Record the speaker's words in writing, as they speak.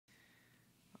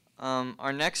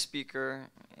Our next speaker,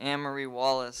 AnneMarie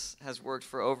Wallace, has worked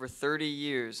for over 30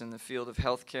 years in the field of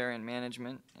healthcare and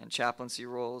management and chaplaincy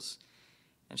roles,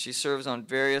 and she serves on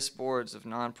various boards of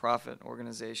nonprofit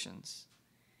organizations.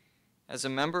 As a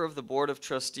member of the Board of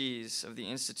Trustees of the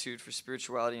Institute for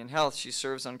Spirituality and Health, she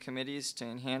serves on committees to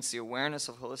enhance the awareness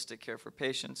of holistic care for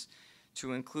patients,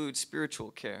 to include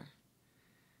spiritual care.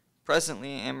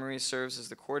 Presently, AnneMarie serves as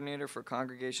the coordinator for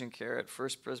congregation care at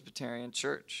First Presbyterian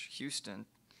Church, Houston.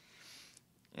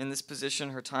 In this position,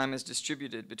 her time is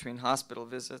distributed between hospital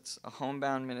visits, a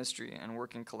homebound ministry, and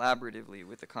working collaboratively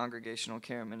with the congregational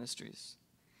care ministries.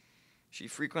 She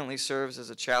frequently serves as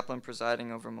a chaplain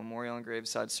presiding over memorial and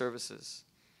graveside services.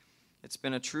 It's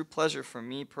been a true pleasure for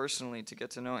me personally to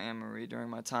get to know AnneMarie during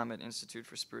my time at Institute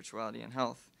for Spirituality and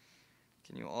Health.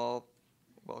 Can you all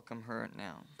welcome her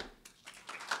now?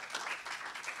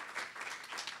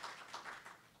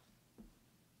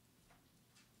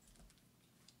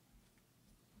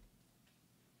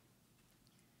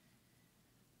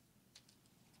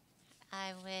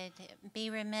 I would be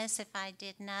remiss if I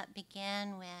did not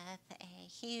begin with a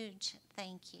huge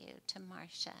thank you to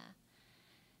Marcia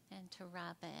and to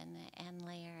Robin and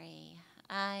Larry.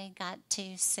 I got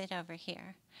to sit over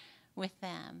here with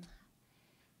them.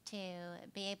 To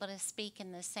be able to speak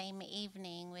in the same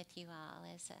evening with you all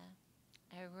is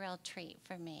a real treat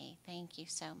for me. Thank you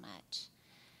so much.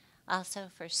 Also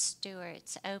for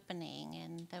Stuart's opening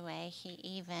and the way he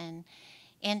even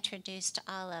introduced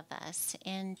all of us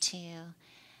into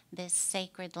this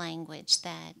sacred language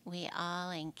that we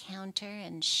all encounter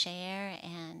and share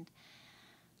and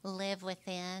live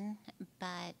within,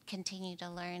 but continue to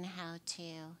learn how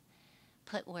to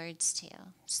put words to.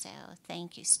 So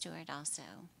thank you, Stuart, also.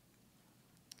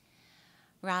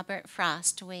 Robert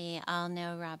Frost, we all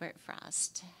know Robert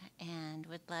Frost and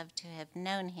would love to have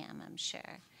known him, I'm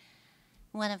sure.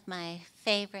 One of my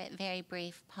favorite, very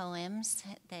brief poems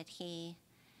that he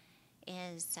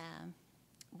is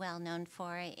well known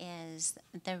for is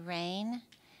 "The rain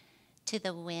to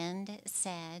the wind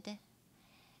said,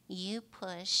 you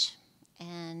push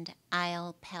and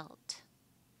I'll pelt.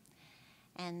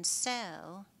 And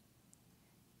so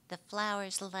the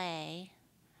flowers lay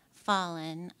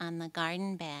fallen on the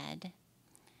garden bed,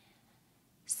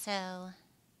 so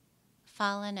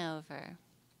fallen over,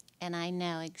 and I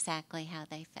know exactly how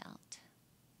they felt."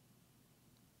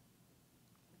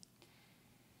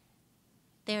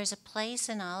 There's a place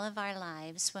in all of our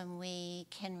lives when we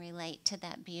can relate to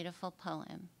that beautiful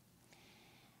poem.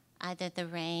 Either the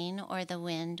rain or the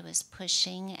wind was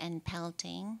pushing and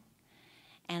pelting,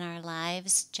 and our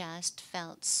lives just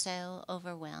felt so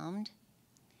overwhelmed,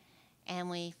 and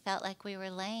we felt like we were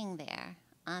laying there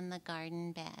on the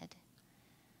garden bed,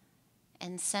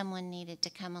 and someone needed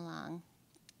to come along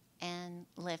and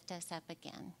lift us up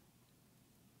again.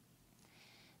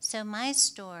 So my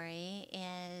story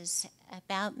is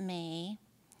about me,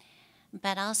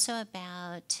 but also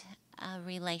about a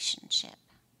relationship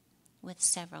with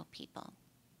several people.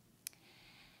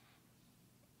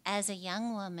 As a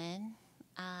young woman,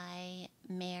 I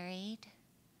married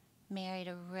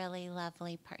a really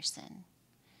lovely person.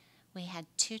 We had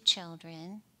 2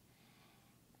 children.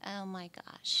 Oh my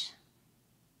gosh,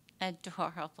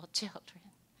 adorable children.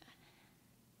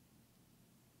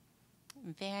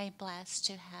 Very blessed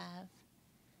to have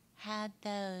had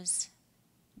those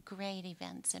great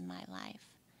events in my life.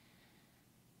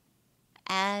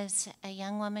 As a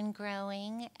young woman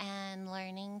growing and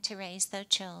learning to raise those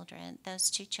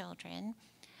 2 children,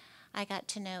 I got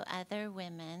to know other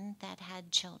women that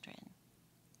had children.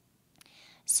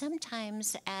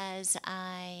 Sometimes as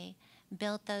I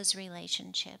built those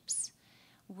relationships,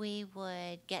 we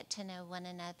would get to know one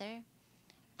another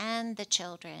and the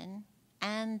children,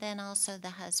 and then also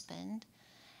the husband,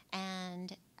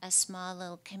 and a small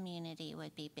little community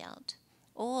would be built.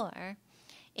 Or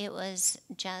it was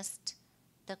just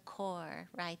the core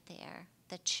right there.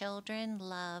 The children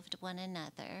loved one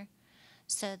another,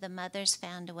 so the mothers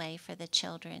found a way for the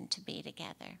children to be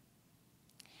together.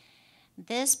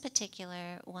 This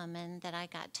particular woman that I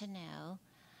got to know,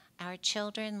 our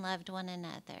children loved one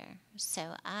another,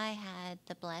 so I had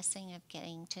the blessing of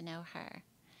getting to know her.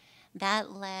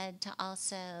 That led to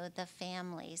also the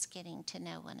families getting to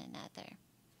know one another.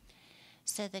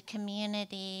 So the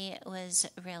community was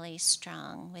really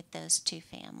strong with those 2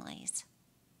 families.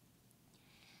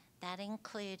 That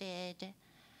included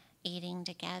eating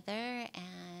together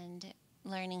and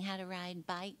learning how to ride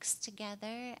bikes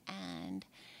together, and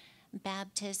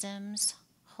baptisms,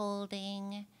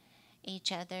 holding each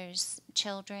other's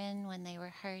children when they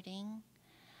were hurting,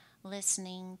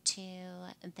 listening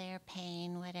to their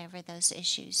pain, whatever those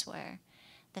issues were.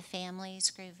 the families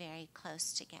grew very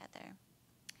close together.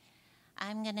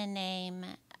 I'm going to name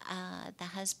the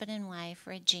husband and wife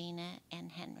Regina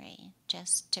and Henry,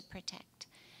 just to protect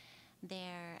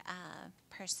their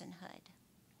personhood.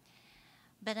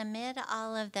 But amid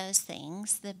all of those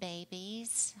things, the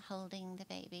babies, holding the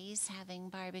babies, having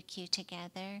barbecue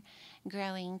together,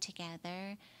 growing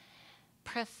together,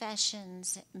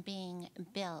 professions being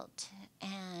built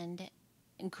and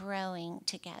growing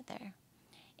together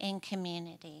in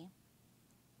community.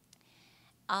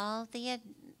 All the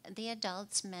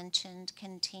adults mentioned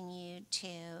continued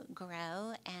to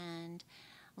grow, and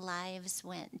lives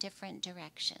went different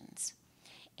directions.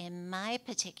 In my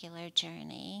particular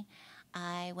journey,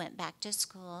 I went back to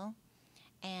school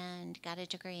and got a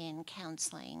degree in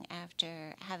counseling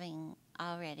after having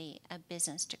already a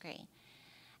business degree.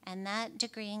 And that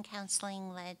degree in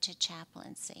counseling led to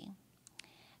chaplaincy.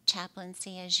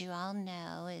 Chaplaincy, as you all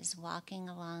know, is walking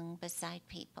along beside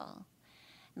people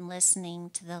and listening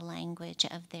to the language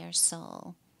of their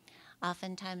soul.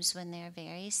 Oftentimes when they're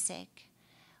very sick,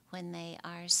 when they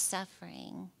are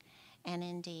suffering, and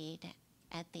indeed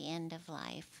at the end of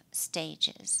life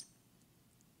stages.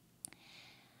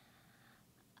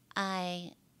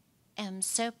 I am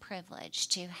so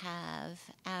privileged to have,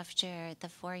 after the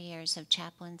 4 years of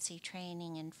chaplaincy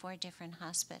training in 4 different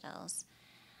hospitals,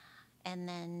 and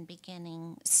then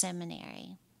beginning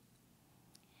seminary,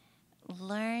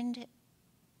 learned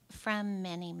from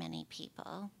many, many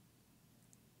people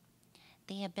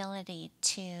the ability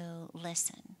to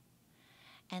listen,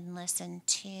 and listen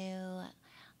to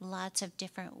lots of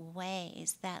different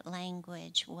ways that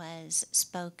language was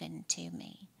spoken to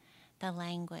me, the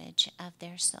language of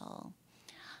their soul.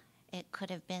 It could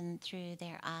have been through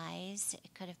their eyes,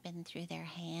 it could have been through their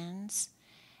hands,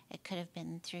 it could have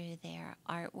been through their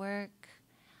artwork,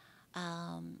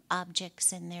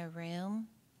 objects in their room,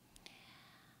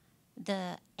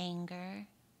 the anger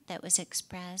that was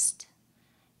expressed,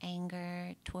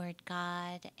 anger toward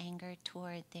God, anger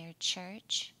toward their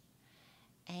church,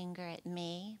 anger at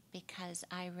me because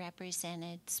I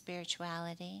represented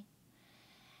spirituality,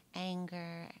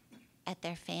 anger at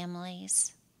their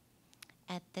families,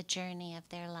 at the journey of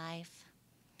their life.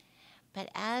 But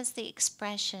as the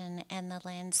expression and the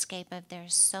landscape of their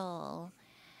soul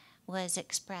was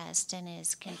expressed and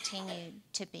is continued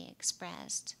to be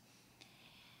expressed,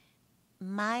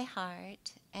 my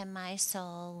heart and my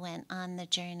soul went on the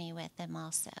journey with them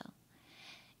also.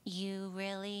 You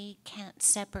really can't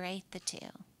separate the two.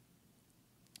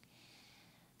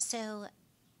 So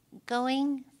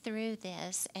going through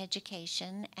this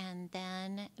education and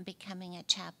then becoming a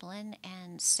chaplain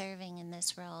and serving in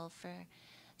this role for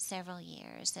several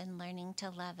years and learning to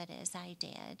love it as I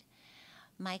did,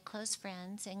 my close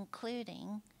friends,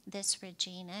 including this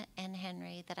Regina and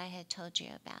Henry that I had told you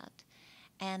about,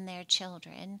 and their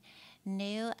children,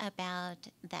 knew about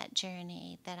that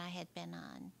journey that I had been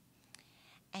on.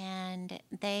 And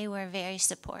they were very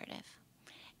supportive.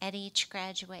 At each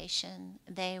graduation,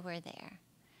 they were there,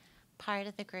 part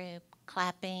of the group,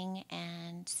 clapping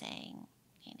and saying,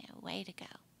 way to go.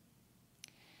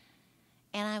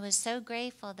 And I was so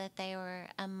grateful that they were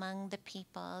among the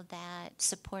people that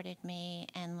supported me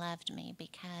and loved me,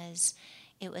 because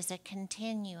it was a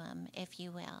continuum, if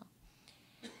you will.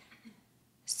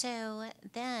 So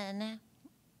then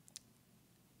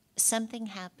something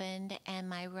happened and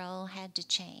my role had to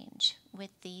change with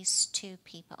these 2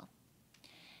 people.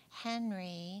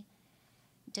 Henry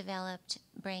developed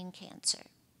brain cancer.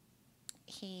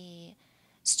 He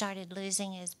started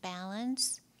losing his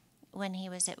balance when he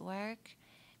was at work.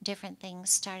 Different things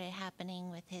started happening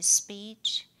with his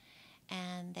speech,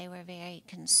 and they were very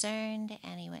concerned,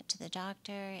 and he went to the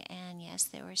doctor, and yes,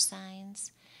 there were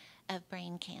signs of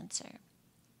brain cancer.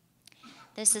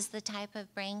 This is the type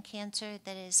of brain cancer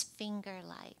that is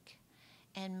finger-like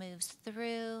and moves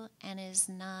through and is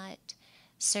not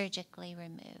surgically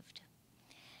removed.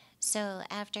 So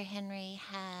after Henry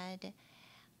had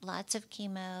lots of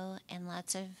chemo and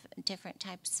lots of different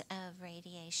types of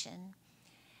radiation,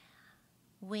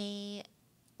 we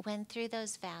went through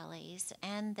those valleys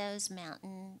and those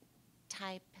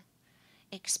mountain-type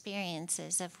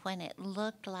experiences of when it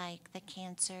looked like the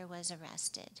cancer was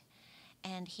arrested.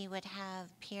 And he would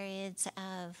have periods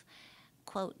of,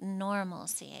 quote,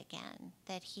 normalcy again,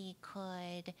 that he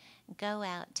could go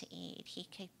out to eat. He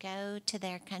could go to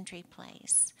their country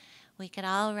place. We could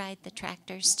all ride the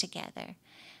tractors together.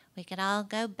 We could all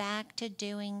go back to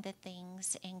doing the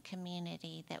things in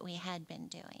community that we had been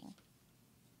doing.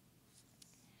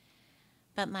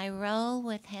 But my role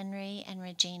with Henry and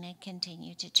Regina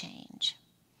continued to change.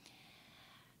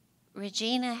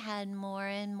 Regina had more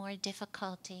and more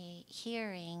difficulty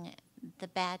hearing the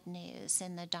bad news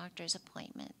in the doctor's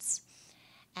appointments.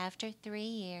 After 3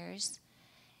 years,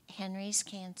 Henry's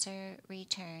cancer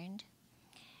returned,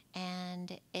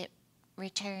 and it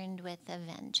returned with a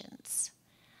vengeance.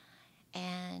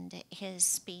 And his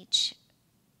speech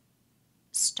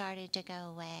started to go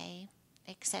away,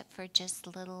 except for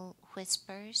just little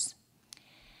whispers.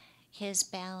 His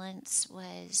balance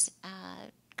was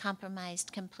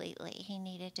compromised completely. He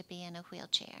needed to be in a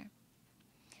wheelchair.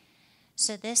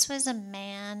 So this was a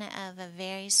man of a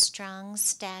very strong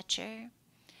stature,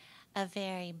 a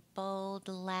very bold,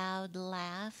 loud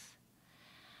laugh,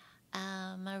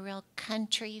 a real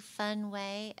country, fun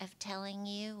way of telling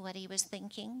you what he was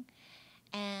thinking,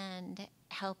 and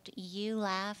helped you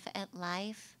laugh at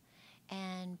life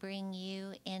and bring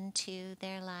you into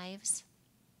their lives.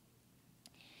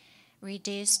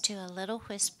 Reduced to a little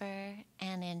whisper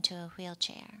and into a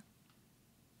wheelchair.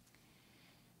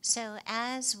 So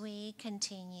as we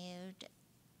continued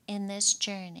in this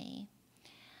journey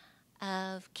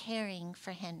of caring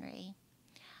for Henry,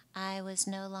 I was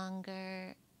no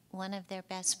longer one of their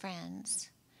best friends.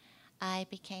 I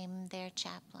became their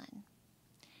chaplain.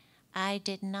 I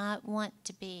did not want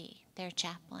to be their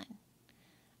chaplain.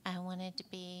 I wanted to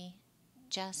be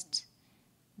just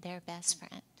their best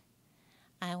friend.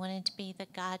 I wanted to be the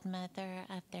godmother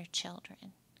of their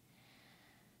children.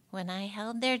 When I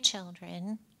held their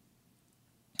children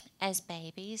as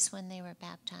babies when they were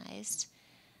baptized,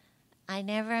 I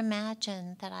never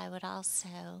imagined that I would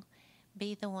also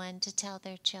be the one to tell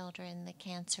their children the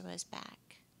cancer was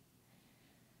back.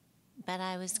 But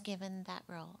I was given that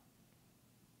role.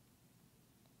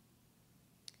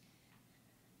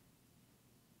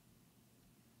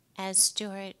 As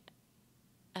Stuart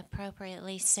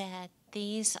appropriately said,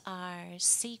 these are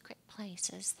secret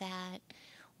places that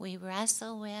we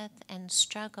wrestle with and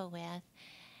struggle with.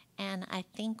 And I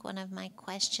think one of my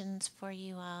questions for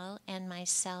you all and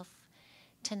myself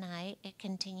tonight, it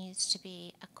continues to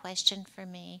be a question for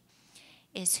me,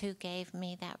 is who gave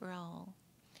me that role?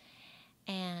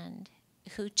 And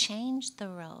who changed the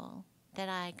role that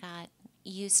I got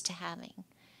used to having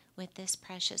with this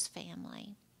precious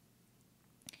family?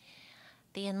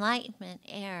 The Enlightenment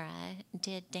era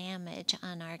did damage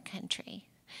on our country,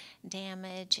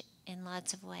 damage in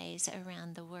lots of ways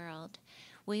around the world.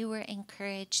 We were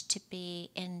encouraged to be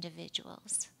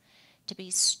individuals, to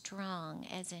be strong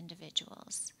as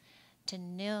individuals, to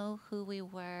know who we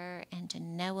were and to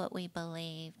know what we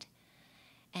believed,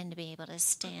 and to be able to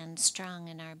stand strong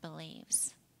in our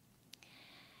beliefs.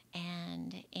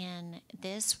 And in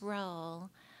this role,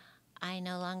 I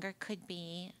no longer could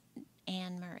be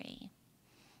AnneMarie.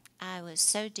 I was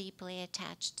so deeply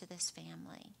attached to this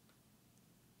family.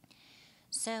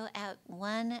 So at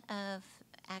one of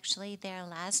actually their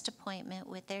last appointment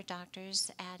with their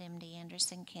doctors at MD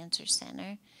Anderson Cancer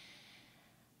Center,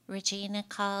 Regina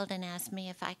called and asked me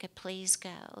if I could please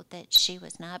go, that she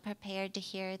was not prepared to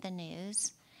hear the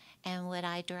news, and would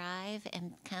I drive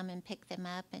and come and pick them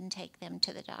up and take them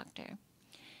to the doctor.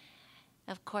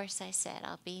 Of course, I said,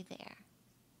 I'll be there.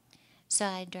 So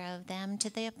I drove them to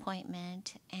the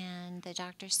appointment, and the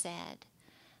doctor said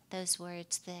those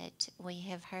words that we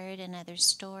have heard in other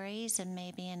stories and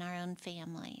maybe in our own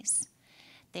families.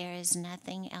 There is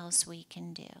nothing else we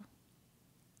can do.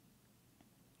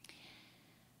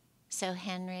 So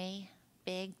Henry,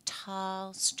 big,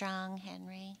 tall, strong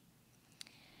Henry,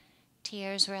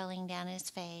 tears rolling down his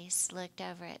face, looked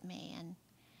over at me, and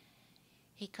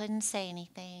he couldn't say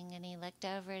anything, and he looked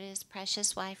over at his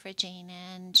precious wife, Regina,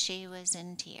 and she was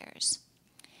in tears.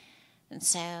 And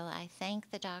so I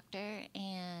thanked the doctor,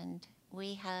 and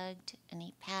we hugged, and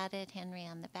he patted Henry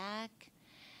on the back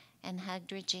and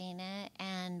hugged Regina,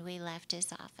 and we left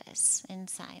his office in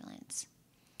silence.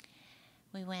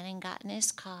 We went and got in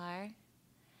his car,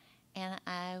 and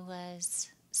I was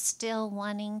still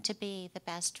wanting to be the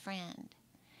best friend,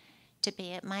 to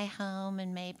be at my home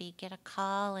and maybe get a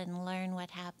call and learn what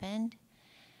happened,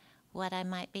 what I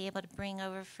might be able to bring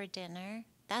over for dinner.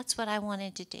 That's what I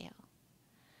wanted to do,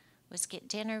 was get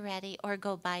dinner ready or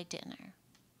go buy dinner.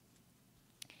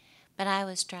 But I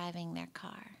was driving their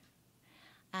car.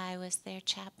 I was their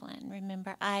chaplain.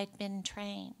 Remember, I'd been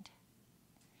trained.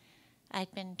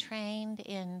 I'd been trained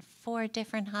in 4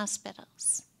 different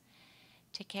hospitals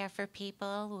to care for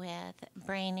people with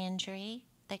brain injury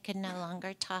that could no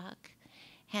longer talk.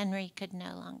 Henry could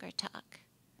no longer talk.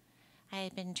 I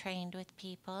had been trained with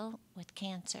people with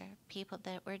cancer, people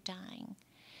that were dying,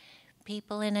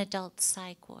 people in adult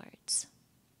psych wards.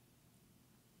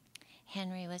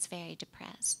 Henry was very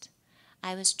depressed.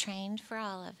 I was trained for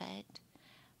all of it,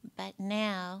 but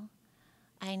now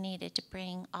I needed to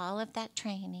bring all of that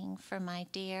training for my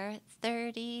dear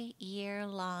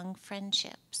 30-year-long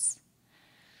friendships.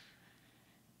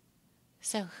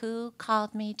 So who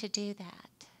called me to do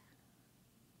that?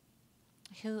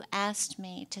 Who asked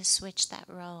me to switch that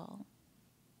role?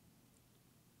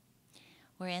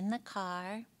 We're in the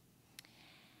car,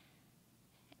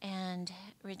 and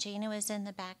Regina was in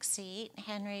the back seat.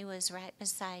 Henry was right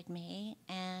beside me,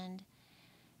 and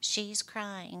she's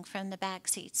crying from the back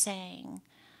seat saying,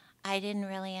 I didn't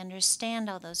really understand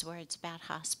all those words about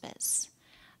hospice.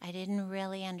 I didn't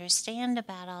really understand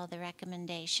about all the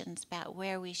recommendations about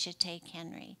where we should take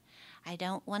Henry. I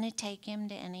don't want to take him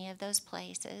to any of those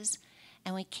places,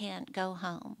 and we can't go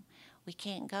home. We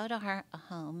can't go to her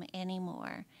home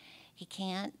anymore. He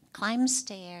can't climb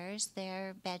stairs.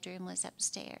 Their bedroom was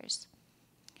upstairs.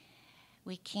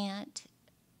 We can't,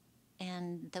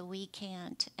 and the we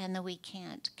can't, and the we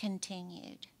can't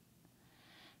continued.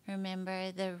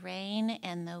 Remember, the rain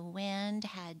and the wind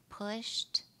had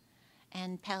pushed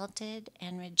and pelted,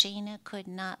 and Regina could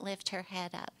not lift her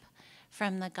head up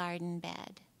from the garden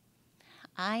bed.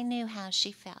 I knew how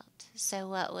she felt, so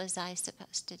what was I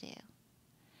supposed to do?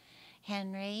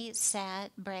 Henry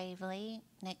sat bravely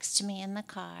next to me in the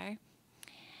car,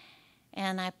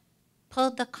 and I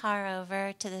pulled the car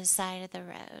over to the side of the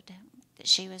road.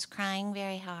 She was crying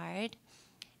very hard.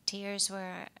 Tears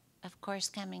were, of course,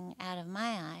 coming out of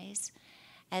my eyes,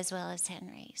 as well as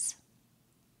Henry's.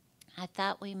 I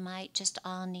thought we might just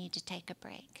all need to take a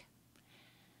break.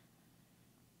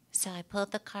 So I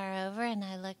pulled the car over and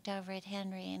I looked over at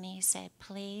Henry and he said,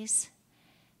 please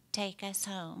take us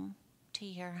home to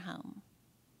your home.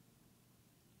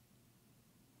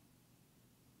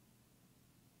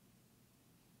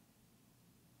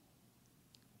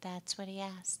 That's what he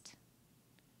asked.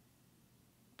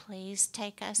 Please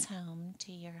take us home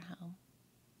to your home.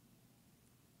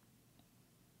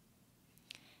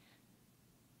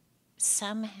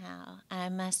 Somehow I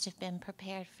must have been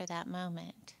prepared for that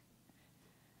moment.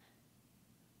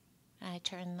 I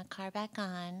turned the car back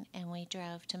on and we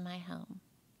drove to my home.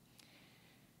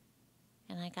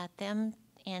 And I got them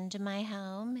into my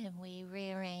home and we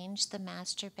rearranged the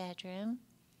master bedroom.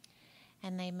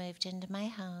 And they moved into my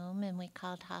home and we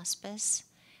called hospice.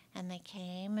 And they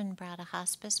came and brought a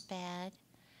hospice bed.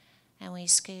 And we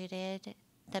scooted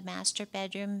the master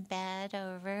bedroom bed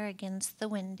over against the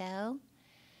window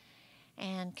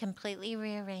and completely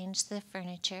rearranged the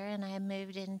furniture, and I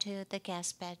moved into the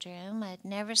guest bedroom. I'd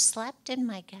never slept in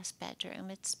my guest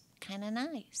bedroom. It's kind of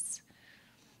nice.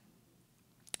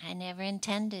 I never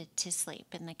intended to sleep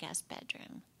in the guest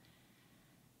bedroom.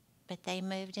 But they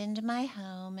moved into my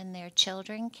home, and their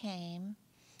children came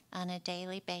on a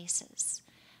daily basis.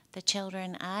 The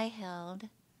children I held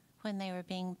when they were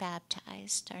being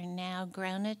baptized are now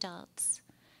grown adults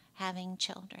having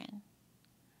children.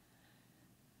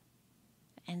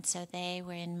 And so they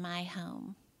were in my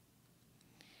home.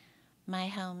 My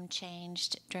home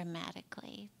changed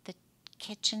dramatically. The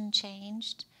kitchen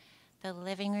changed. The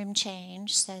living room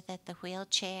changed so that the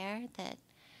wheelchair that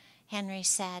Henry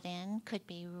sat in could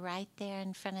be right there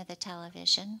in front of the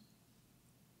television.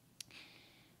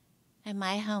 And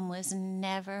my home was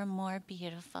never more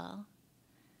beautiful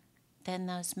than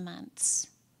those months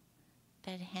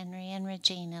that Henry and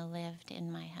Regina lived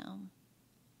in my home.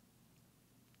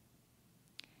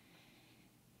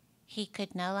 He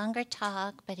could no longer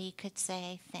talk, but he could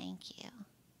say, thank you.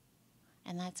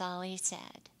 And that's all he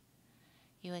said.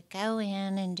 You would go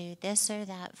in and do this or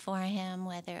that for him,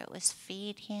 whether it was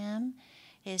feed him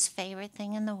his favorite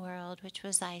thing in the world, which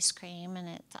was ice cream, and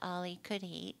it's all he could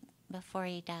eat before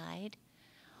he died,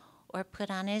 or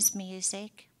put on his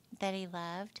music that he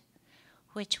loved,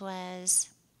 which was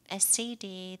a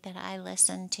CD that I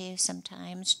listened to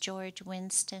sometimes, George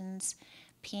Winston's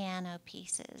Piano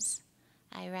Pieces.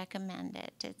 I recommend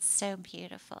it. It's so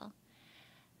beautiful.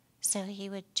 So he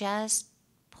would just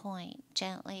point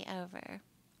gently over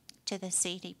to the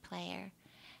CD player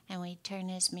and we'd turn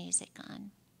his music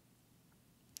on.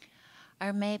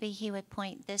 Or maybe he would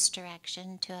point this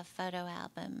direction to a photo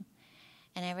album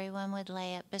and everyone would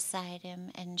lay it beside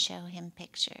him and show him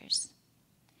pictures.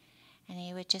 And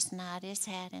he would just nod his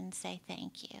head and say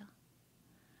thank you.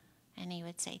 And he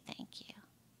would say thank you.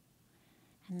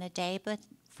 And the day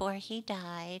before he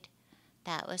died,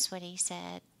 that was what he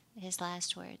said. His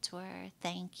last words were,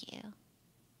 thank you.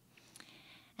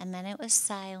 And then it was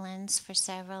silence for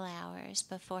several hours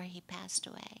before he passed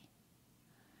away.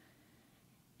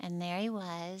 And there he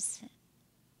was,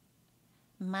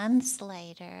 months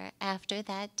later, after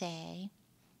that day,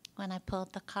 when I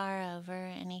pulled the car over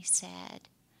and he said,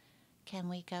 can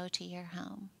we go to your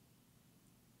home?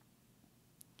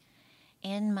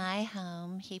 In my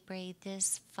home, he breathed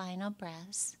his final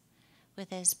breaths with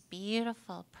his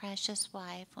beautiful, precious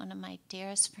wife, one of my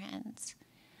dearest friends,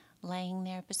 laying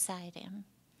there beside him.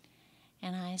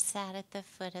 And I sat at the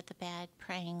foot of the bed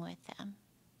praying with them,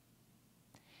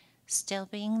 still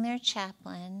being their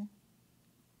chaplain,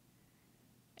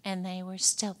 and they were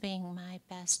still being my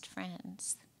best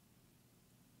friends.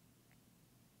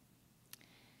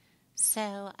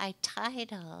 So I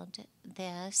titled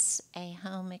this A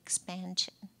Home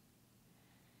Expansion.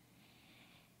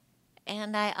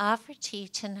 And I offer to you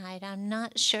tonight, I'm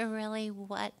not sure really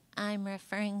what I'm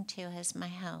referring to as my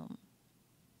home.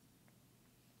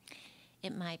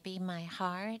 It might be my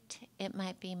heart, it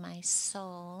might be my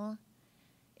soul.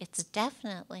 It's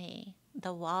definitely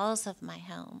the walls of my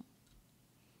home.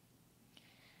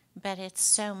 But it's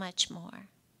so much more.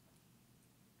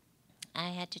 I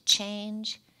had to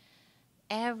change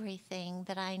everything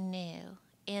that I knew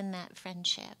in that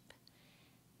friendship,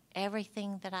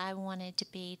 everything that I wanted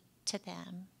to be to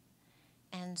them,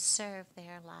 and serve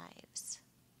their lives.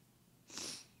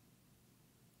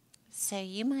 So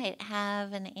you might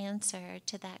have an answer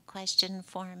to that question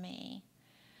for me.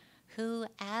 Who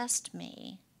asked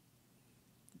me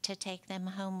to take them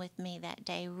home with me that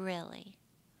day, really?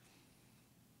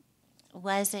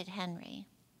 Was it Henry?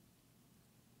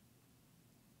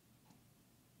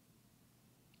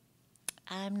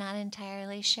 I'm not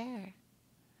entirely sure.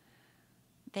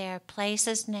 There are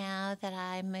places now that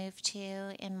I move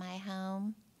to in my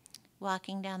home,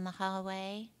 walking down the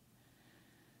hallway.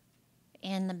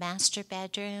 In the master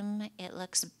bedroom, it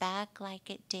looks back like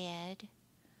it did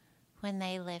when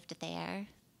they lived there.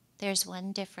 There's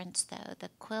one difference, though. The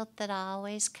quilt that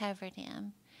always covered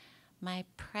him, my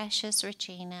precious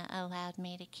Regina allowed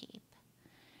me to keep.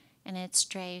 And it's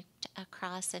draped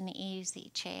across an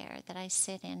easy chair that I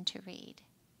sit in to read.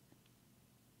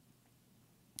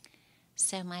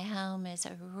 So my home is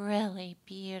a really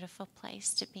beautiful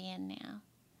place to be in now,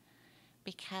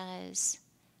 because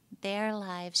their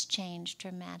lives changed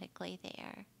dramatically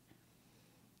there.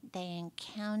 They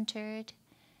encountered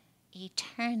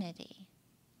eternity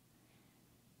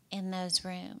in those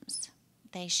rooms.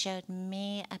 They showed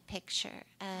me a picture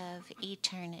of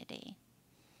eternity.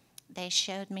 They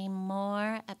showed me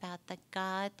more about the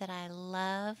God that I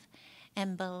love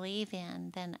and believe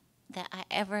in than that I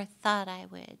ever thought I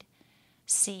would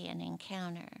see and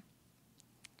encounter.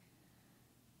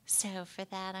 So for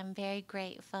that, I'm very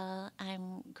grateful.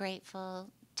 I'm grateful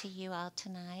to you all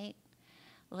tonight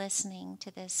listening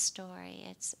to this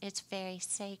story. It's very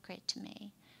sacred to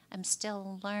me. I'm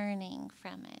still learning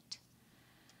from it.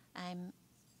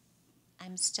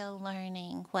 I'm still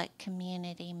learning what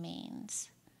community means.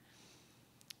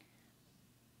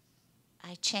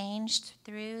 I changed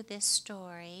through this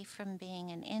story from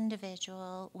being an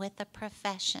individual with a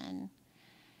profession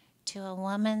to a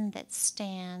woman that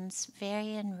stands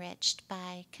very enriched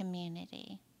by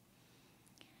community.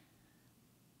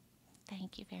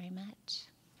 Thank you very much.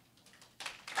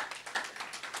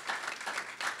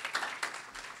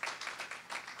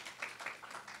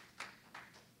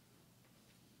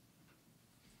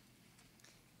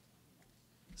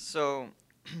 So,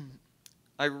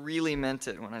 I really meant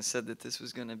it when I said that this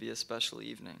was going to be a special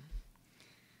evening.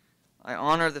 I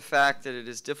honor the fact that it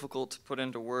is difficult to put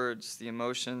into words the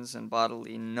emotions and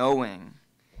bodily knowing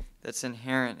that's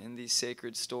inherent in these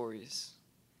sacred stories.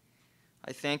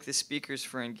 I thank the speakers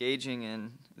for engaging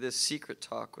in this secret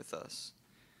talk with us,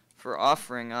 for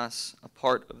offering us a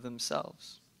part of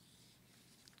themselves.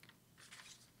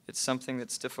 It's something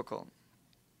that's difficult,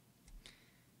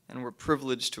 and we're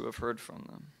privileged to have heard from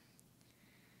them.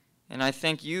 And I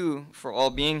thank you for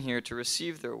all being here to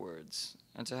receive their words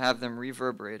and to have them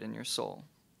reverberate in your soul.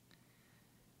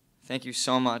 Thank you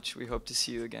so much. We hope to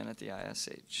see you again at the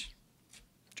ISH.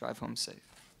 Drive home safe.